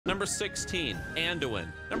Number 16, Anduin.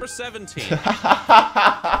 Number 17.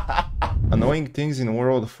 Annoying things in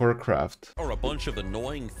World of Warcraft. Or a bunch of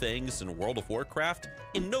annoying things in World of Warcraft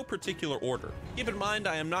in no particular order. Keep in mind,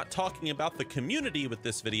 I am not talking about the community with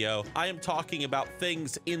this video. I am talking about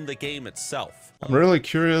things in the game itself. I'm really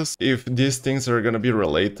curious if these things are gonna be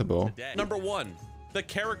relatable. Number 1. The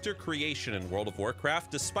character creation in World of Warcraft,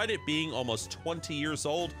 despite it being almost 20 years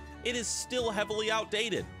old, it is still heavily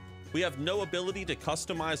outdated. We have no ability to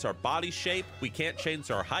customize our body shape, we can't change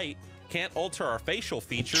our height, can't alter our facial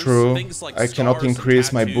features. True. Things like I cannot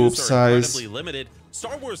increase my boob size. Incredibly limited.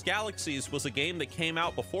 Star Wars Galaxies was a game that came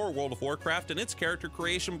out before World of Warcraft, and its character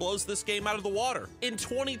creation blows this game out of the water in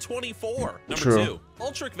 2024. Number 2,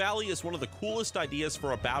 Ultric Valley is one of the coolest ideas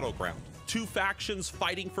for a battleground. 2 factions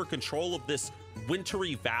fighting for control of this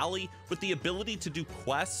wintry valley with the ability to do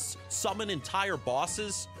quests, summon entire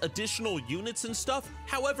bosses, additional units and stuff.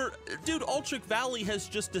 However, dude, Ultric Valley has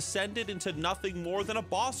just descended into nothing more than a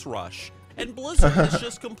boss rush. And Blizzard has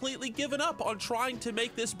just completely given up on trying to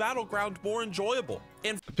make this battleground more enjoyable.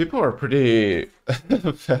 And people are pretty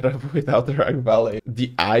fed up with Outer Valley.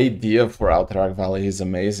 The idea for Outer Valley is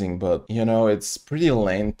amazing, but you know, it's pretty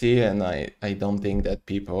lengthy, and I don't think that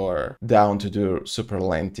people are down to do super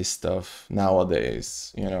lengthy stuff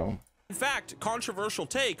nowadays, you know. in fact, controversial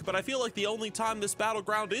take, but I feel like the only time this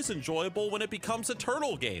battleground is enjoyable when it becomes a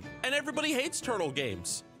turtle game. And everybody hates turtle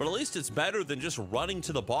games. But at least it's better than just running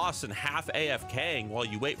to the boss and half AFKing while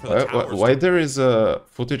you wait for the towers. Why there is a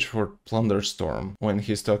footage for Plunderstorm when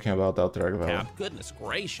he's talking about Outer Valley? Goodness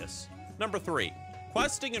gracious. Number 3.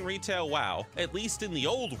 Questing in retail WoW, at least in the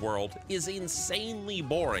old world, is insanely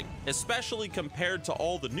boring, especially compared to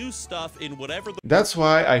all the new stuff in whatever the— That's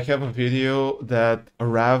why I have a video that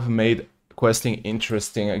Rav made questing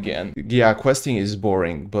interesting again. Yeah, questing is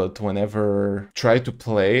boring, but whenever try to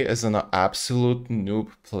play as an absolute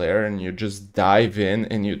noob player and you just dive in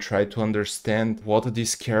and you try to understand what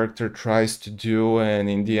this character tries to do, and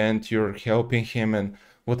in the end you're helping him and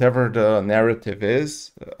whatever the narrative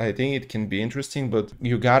is, I think it can be interesting, but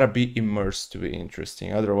you gotta be immersed to be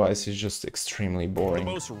interesting. Otherwise, it's just extremely boring.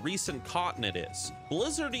 The most recent continent is.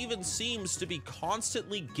 Blizzard even seems to be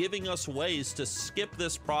constantly giving us ways to skip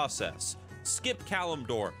this process. Skip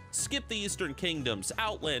Kalimdor, skip the Eastern Kingdoms,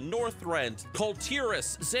 Outland, Northrend,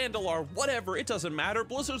 Kultiris, Zandalar, whatever, it doesn't matter.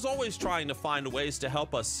 Blizzard's always trying to find ways to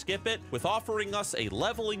help us skip it, with offering us a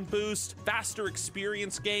leveling boost, faster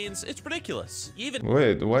experience gains. It's ridiculous.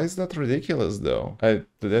 Wait, why is that ridiculous though? I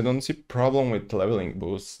don't see problem with leveling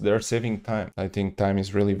boosts. They're saving time. I think time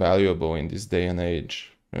is really valuable in this day and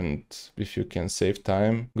age. And if you can save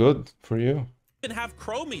time, good for you. Even have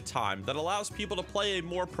Chromie time that allows people to play a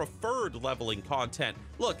more preferred leveling content.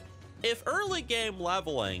 Look, if early game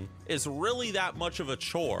leveling is really that much of a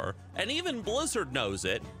chore, and even Blizzard knows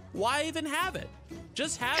it, why even have it?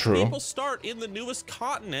 Just have people start in the newest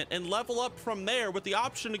continent and level up from there with the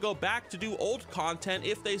option to go back to do old content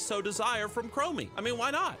if they so desire from Chromie. I mean, why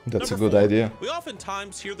not? That's a good idea. We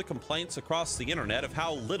oftentimes hear the complaints across the internet of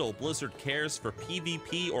how little Blizzard cares for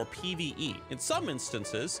PvP or PvE. In some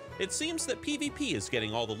instances, it seems that PvP is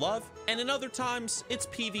getting all the love, and in other times, it's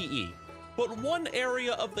PvE. But one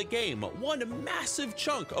area of the game, one massive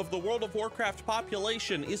chunk of the World of Warcraft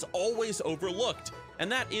population is always overlooked, and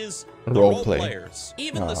that is the role players.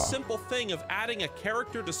 Even the simple thing of adding a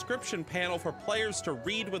character description panel for players to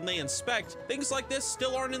read when they inspect, things like this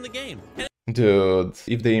still aren't in the game. Dude,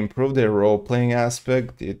 if they improve their role-playing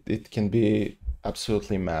aspect, it can be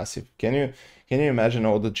absolutely massive. Can you imagine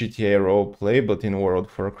all the GTA roleplay, but in World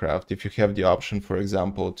of Warcraft? If you have the option, for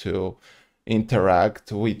example, to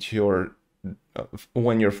interact with your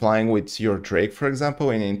when you're flying with your Drake, for example,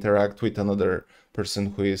 and interact with another person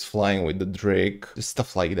who is flying with the Drake,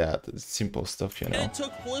 stuff like that. Simple stuff, you know. And it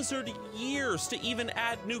took Blizzard years to even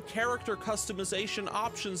add new character customization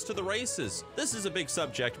options to the races. This is a big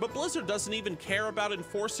subject, but Blizzard doesn't even care about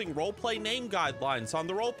enforcing roleplay name guidelines on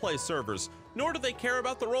the roleplay servers, nor do they care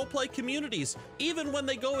about the roleplay communities, even when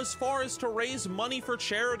they go as far as to raise money for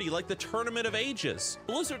charity like the Tournament of Ages.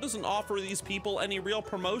 Blizzard doesn't offer these people any real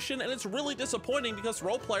promotion, and it's really disappointing because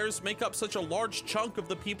roleplayers make up such a large chunk of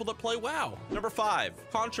the people that play WoW. Number 5,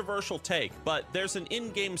 controversial take, but there's an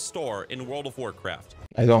in-game store in World of Warcraft.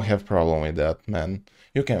 I don't have problem with that, man.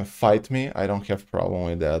 You can fight me, I don't have problem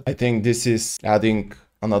with that. I think this is adding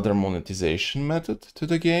another monetization method to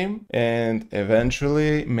the game, and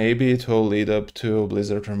eventually maybe it will lead up to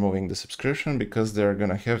Blizzard removing the subscription because they're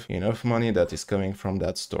gonna have enough money that is coming from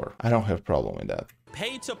that store. I don't have problem with that.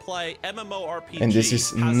 pay-to-play MMORPG And this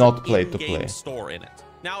is has not an play-to-play. in-game store in it.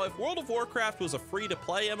 Now, if World of Warcraft was a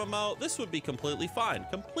free-to-play MMO, this would be completely fine,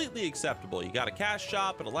 completely acceptable. You got a cash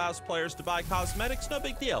shop, it allows players to buy cosmetics, no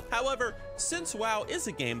big deal. However, since WoW is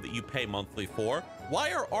a game that you pay monthly for,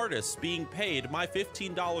 why are artists being paid my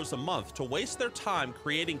 $15 a month to waste their time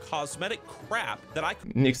creating cosmetic crap that I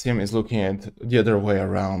could... Nixium is looking at the other way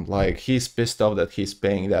around. Like, he's pissed off that he's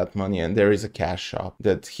paying that money and there is a cash shop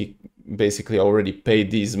that he basically already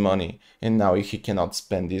paid this money, and now he cannot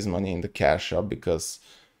spend this money in the cash shop because,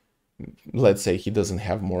 let's say, he doesn't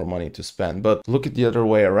have more money to spend. But look at the other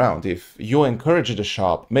way around. If you encourage the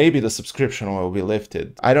shop, maybe the subscription will be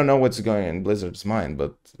lifted. I don't know what's going in Blizzard's mind,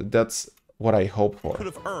 but that's what I hope for. Could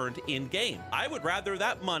have earned in game. I would rather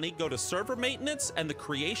that money go to server maintenance and the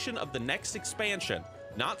creation of the next expansion,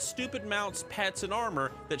 not stupid mounts, pets, and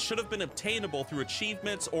armor that should have been obtainable through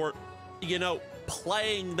achievements or, you know,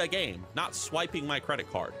 playing the game, not swiping my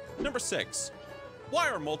credit card. Number 6. Why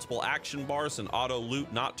are multiple action bars and auto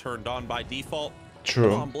loot not turned on by default? True.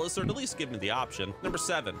 Come on, Blizzard, at least give me the option. Number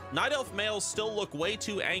 7. Night Elf males still look way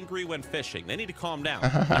too angry when fishing. They need to calm down.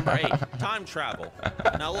 Number 8. Time travel.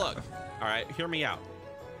 Now look, all right, hear me out.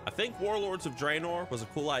 I think Warlords of Draenor was a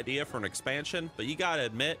cool idea for an expansion, but you gotta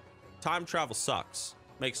admit, time travel sucks.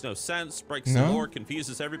 Makes no sense, breaks the lore,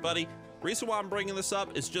 confuses everybody. Reason why I'm bringing this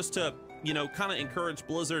up is just to, you know, kind of encourage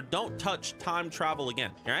Blizzard, don't touch time travel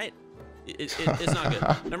again, all right? It's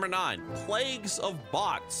not good. Number 9, plagues of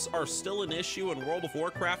bots are still an issue in World of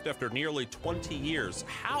Warcraft after nearly 20 years.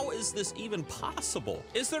 How is this even possible?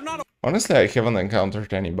 Is there not a... Honestly, I haven't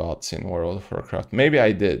encountered any bots in World of Warcraft. Maybe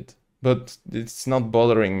I did, but it's not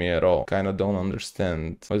bothering me at all. Kind of don't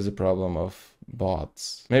understand what is the problem of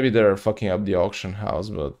bots. Maybe they're fucking up the auction house,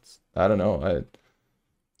 but I don't know.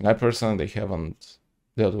 I personally haven't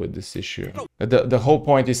dealt with this issue. The whole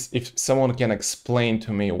point is, if someone can explain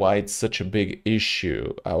to me why it's such a big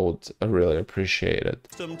issue, I would really appreciate it.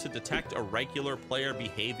 To detect irregular player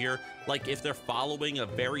behavior, like if they're following a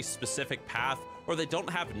very specific path, or they don't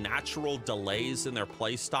have natural delays in their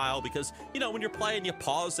play style, because, you know, when you're playing, you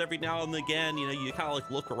pause every now and again, you know, you kind of like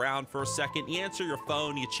look around for a second, you answer your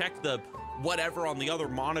phone, you check the whatever on the other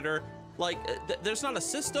monitor. Like, there's not a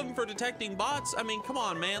system for detecting bots. I mean, come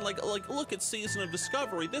on, man. Like, look at Season of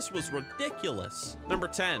Discovery. This was ridiculous. Number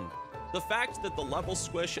 10, the fact that the level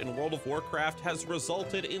squish in World of Warcraft has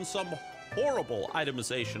resulted in some horrible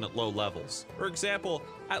itemization at low levels. For example,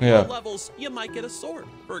 at low levels, you might get a sword.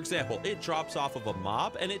 For example, it drops off of a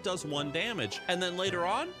mob and it does 1 damage. And then later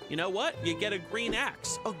on, you know what? You get a green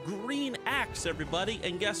axe. A green axe, everybody.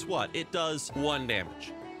 And guess what? It does 1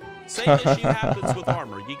 damage. Same issue happens with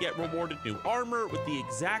armor. You get rewarded new armor with the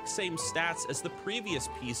exact same stats as the previous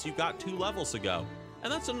piece you got 2 levels ago.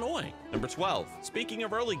 And that's annoying. Number 12, speaking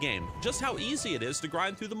of early game, just how easy it is to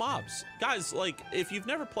grind through the mobs. Guys, like, if you've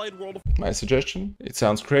never played World of... My suggestion? It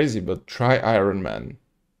sounds crazy, but try Iron Man.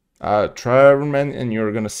 Try Iron Man and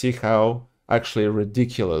you're gonna see how actually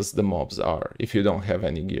ridiculous the mobs are if you don't have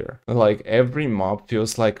any gear. Like, every mob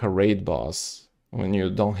feels like a raid boss when you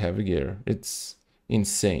don't have gear. It's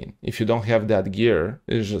insane. If you don't have that gear,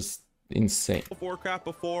 it's just insane. Warcraft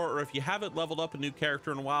before, or if you haven't leveled up a new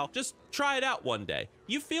character in a while, just try it out one day.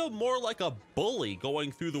 You feel more like a bully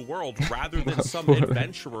going through the world rather than some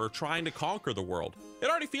adventurer trying to conquer the world. It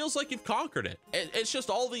already feels like you've conquered it. It's just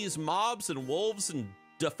all these mobs and wolves and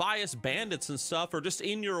Defias bandits and stuff are just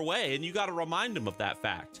in your way, and you got to remind them of that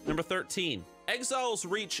fact. Number 13, Exile's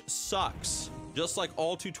Reach sucks, just like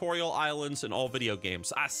all tutorial islands in all video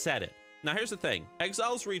games. I said it. Now here's the thing,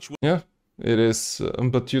 Exile's Reach... Yeah, it is,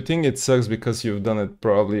 but you think it sucks because you've done it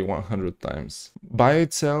probably 100 times. By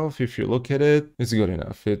itself, if you look at it, it's good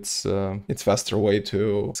enough. It's faster way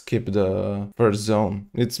to skip the first zone.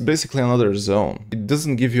 It's basically another zone. It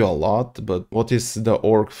doesn't give you a lot, but what is the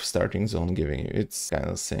orc starting zone giving you? It's kind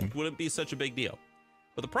of the same. Wouldn't be such a big deal.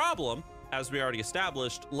 But the problem, as we already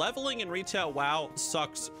established, leveling in retail WoW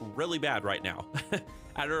sucks really bad right now.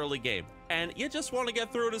 At early game, and you just want to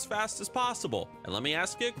get through it as fast as possible. And let me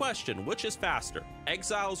ask you a question, which is faster,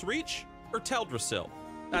 Exile's Reach or Teldrassil?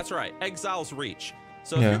 That's right, Exile's Reach.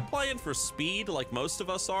 So if you're playing for speed like most of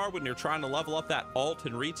us are when you're trying to level up that alt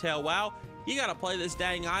in retail WoW, you gotta play this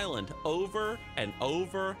dang island over and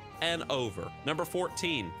over and over. Number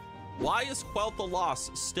 14, why is Quel'Tha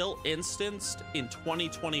Loss still instanced in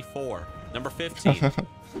 2024? Number 15.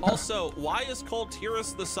 Also, why is Kul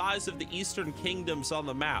Tiras the size of the Eastern Kingdoms on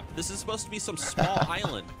the map? This is supposed to be some small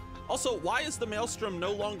island. Also, why is the Maelstrom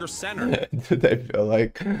no longer centered? Did I feel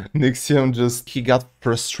like Nixium he got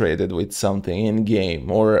frustrated with something in game,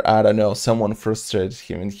 or I don't know, someone frustrated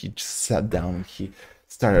him and he just sat down and he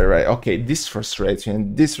started right. Okay, this frustrates me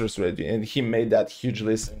and this frustrates me, and he made that huge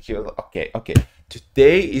list. And he was okay.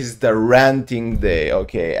 Today is the ranting day.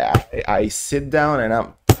 Okay, I sit down and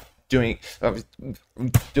I'm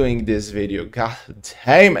doing this video. God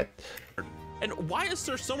damn it! And why is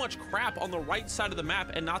there so much crap on the right side of the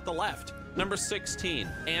map and not the left? Number 16,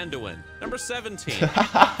 Anduin. Number 17.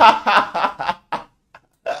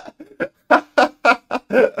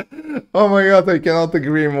 Oh my god, I cannot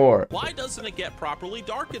agree more. Why doesn't it get properly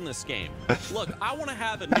dark in this game? Look, I want to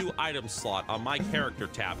have a new item slot on my character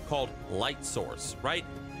tab called Light Source, right?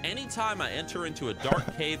 Anytime I enter into a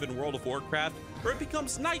dark cave in World of Warcraft, where it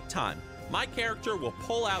becomes nighttime, my character will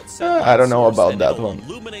pull out said I don't know source about and that it'll one.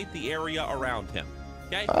 illuminate the area around him.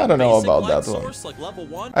 Okay? I don't know Basic about light that one. source, like level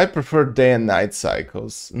 1. I prefer day and night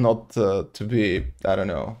cycles, not to be, I don't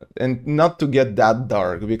know, and not to get that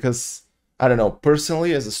dark, because I don't know,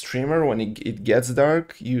 personally as a streamer, when it gets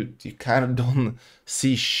dark, you kind of don't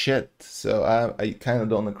see shit. So I kind of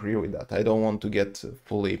don't agree with that. I don't want to get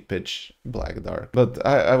fully pitch black dark, but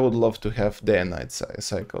I would love to have day and night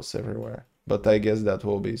cycles everywhere. But I guess that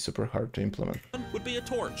will be super hard to implement. Would be a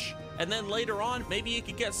torch. And then later on, maybe you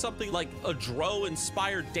could get something like a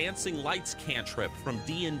Drow-inspired dancing lights cantrip from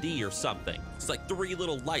D&D or something. It's like 3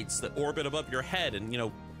 little lights that orbit above your head and, you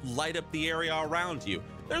know, light up the area around you.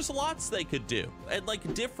 There's lots they could do. And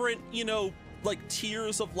like different, you know, like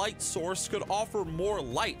tiers of light source could offer more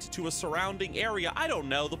light to a surrounding area. I don't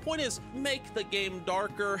know. The point is, make the game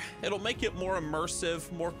darker. It'll make it more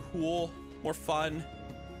immersive, more cool, more fun.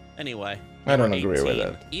 Anyway, I don't agree with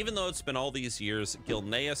that. Even though it's been all these years,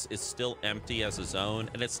 Gilneas is still empty as a zone,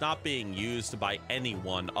 and it's not being used by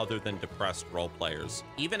anyone other than depressed role players.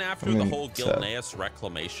 Even after the whole Gilneas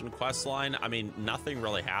reclamation questline, I mean, nothing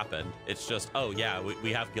really happened. It's just, oh yeah,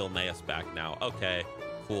 we have Gilneas back now. Okay,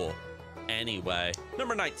 cool. Anyway,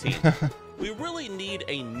 number 19. We really need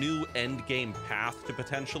a new endgame path to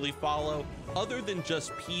potentially follow, other than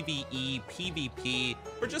just PvE, PvP,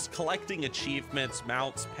 or just collecting achievements,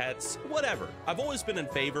 mounts, pets, whatever. I've always been in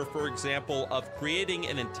favor, for example, of creating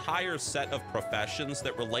an entire set of professions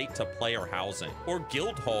that relate to player housing, or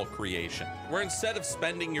guild hall creation, where instead of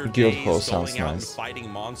spending your days going out and fighting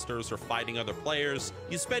monsters or fighting other players,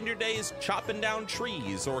 you spend your days chopping down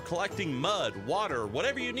trees or collecting mud, water,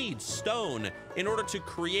 whatever you need, stone, in order to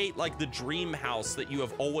create like the dream house that you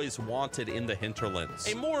have always wanted in the hinterlands.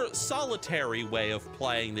 A more solitary way of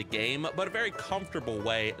playing the game, but a very comfortable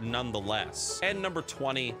way nonetheless. And number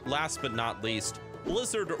 20, last but not least,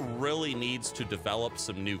 Blizzard really needs to develop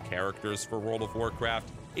some new characters for World of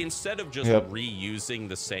Warcraft instead of just reusing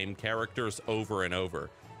the same characters over and over.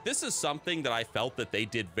 This is something that I felt that they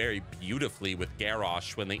did very beautifully with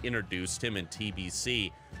Garrosh when they introduced him in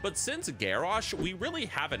TBC. But since Garrosh, we really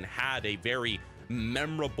haven't had a very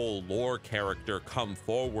memorable lore character come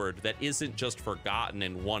forward that isn't just forgotten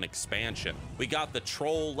in one expansion. We got the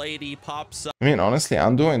troll lady pops up. I mean, honestly,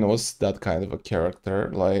 Anduin was that kind of a character,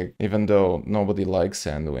 like, even though nobody likes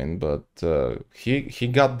Anduin, but he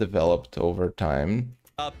got developed over time.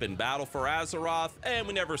 Up in Battle for Azeroth, and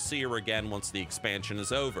we never see her again once the expansion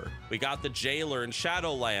is over. We got the jailer in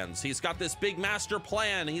Shadowlands. He's got this big master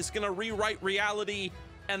plan. He's gonna rewrite reality,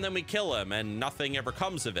 and then we kill him, and nothing ever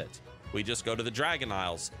comes of it. We just go to the Dragon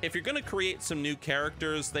Isles. If you're gonna create some new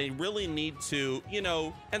characters, they really need to, you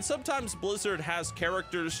know, and sometimes Blizzard has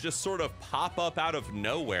characters just sort of pop up out of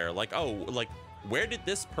nowhere. Like, oh, like, where did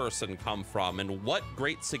this person come from, and what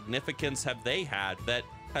great significance have they had that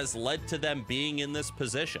has led to them being in this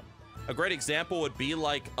position? A great example would be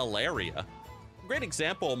like Ilaria. A great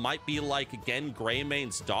example might be like Gen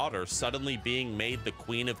Greymane's daughter suddenly being made the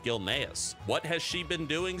Queen of Gilneas. What has she been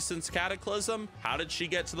doing since Cataclysm? How did she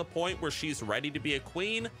get to the point where she's ready to be a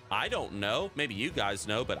queen? I don't know. Maybe you guys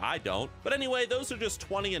know, but I don't. But anyway, those are just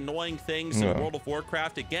 20 annoying things in World of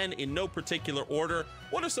Warcraft. Again, in no particular order.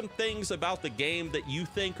 What are some things about the game that you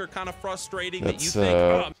think are kind of frustrating, that you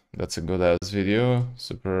think... That's a good ass video.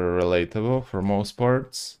 Super relatable for most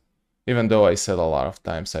parts. Even though I said a lot of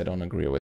times I don't agree with